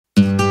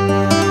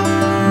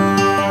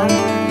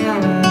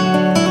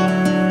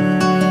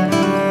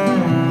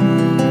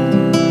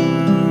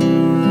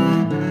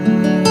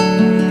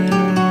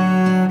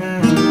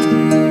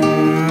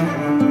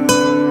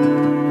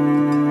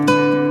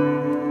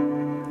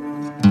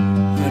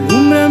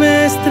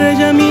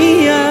estrella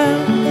mía,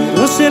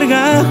 quiero ser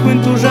gajo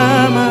en tu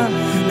rama,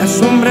 la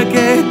sombra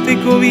que te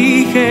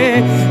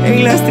cobije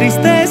en las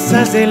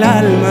tristezas del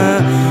alma.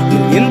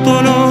 El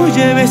viento nos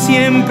lleve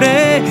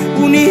siempre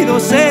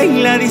unidos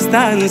en la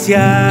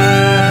distancia.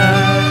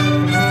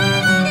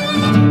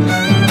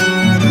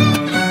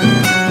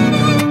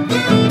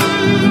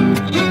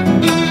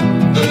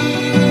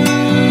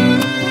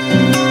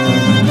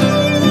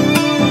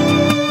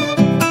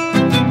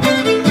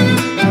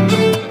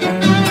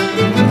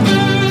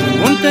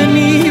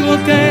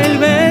 El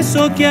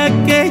beso que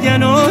aquella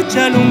noche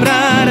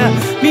alumbrara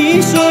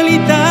mi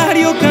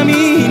solitario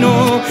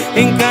camino,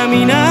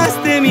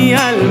 encaminaste mi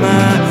alma.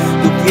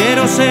 Yo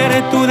quiero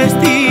ser tu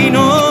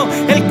destino,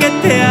 el que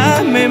te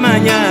ame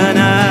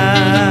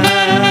mañana.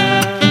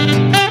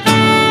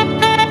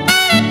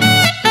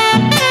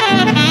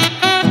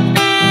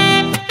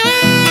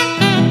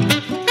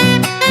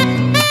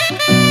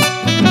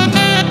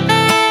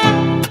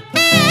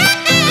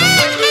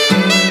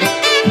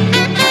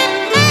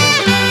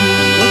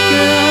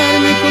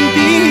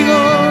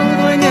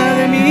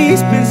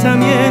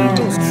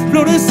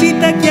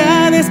 Florecita que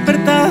ha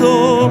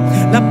despertado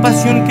la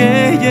pasión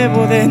que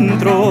llevo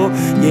dentro,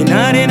 y en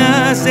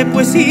arenas de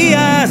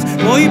poesías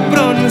voy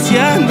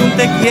pronunciando un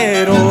te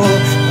quiero.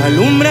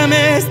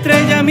 Alúmbrame,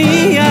 estrella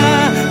mía,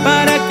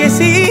 para que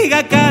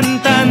siga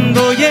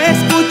cantando y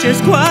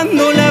escuches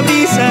cuando la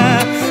brisa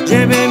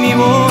lleve mi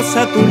voz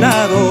a tu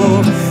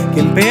lado,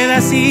 que en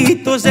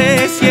pedacitos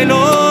de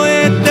cielo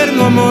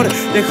eterno amor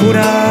te he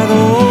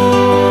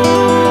jurado.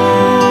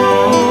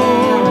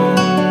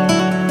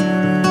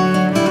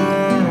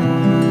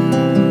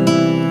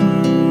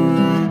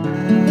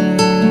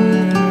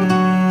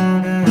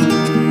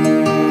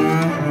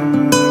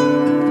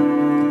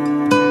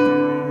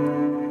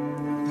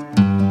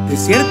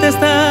 Desierta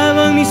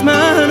estaban mis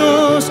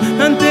manos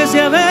antes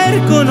de haber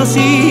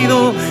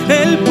conocido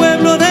el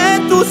pueblo de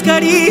tus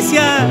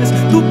caricias,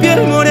 tu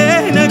piel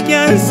morena que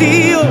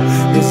ansío.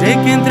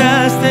 Desde que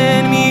entraste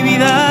en mi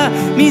vida,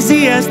 mis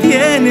días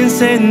tienen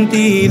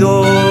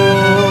sentido.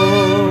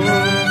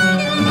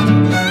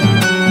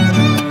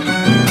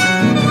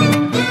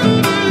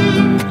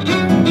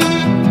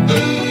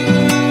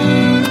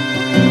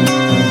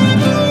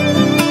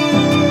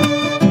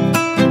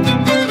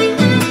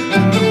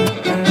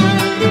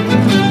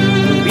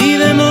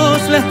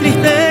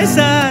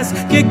 Tristezas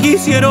que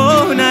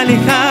quisieron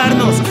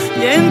alejarnos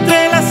y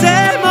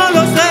entrelacemos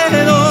los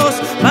dedos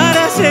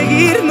para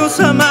seguirnos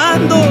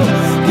amando,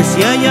 que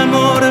si hay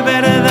amor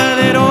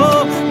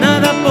verdadero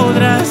nada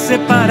podrá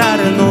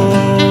separarnos.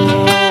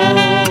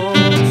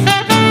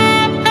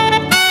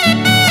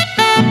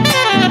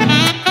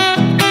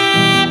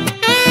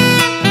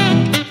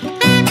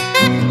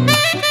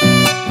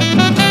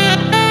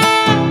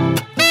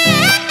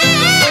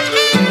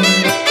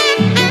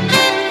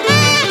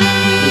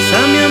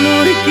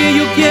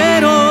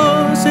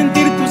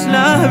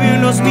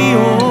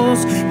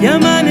 Míos, y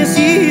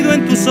amanecido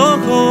en tus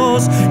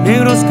ojos,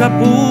 negros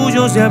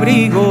capullos de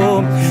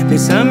abrigo.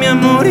 Besa mi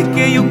amor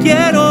que yo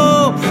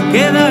quiero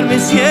quedarme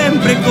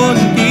siempre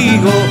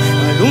contigo.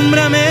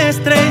 Alúmbrame,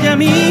 estrella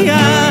mía,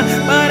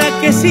 para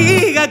que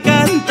siga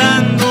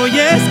cantando y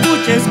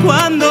escuches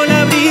cuando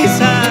la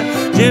brisa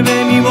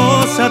lleve mi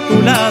voz a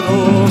tu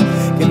lado,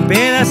 que en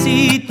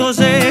pedacitos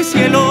de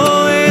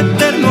cielo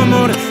eterno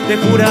amor te he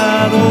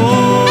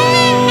jurado.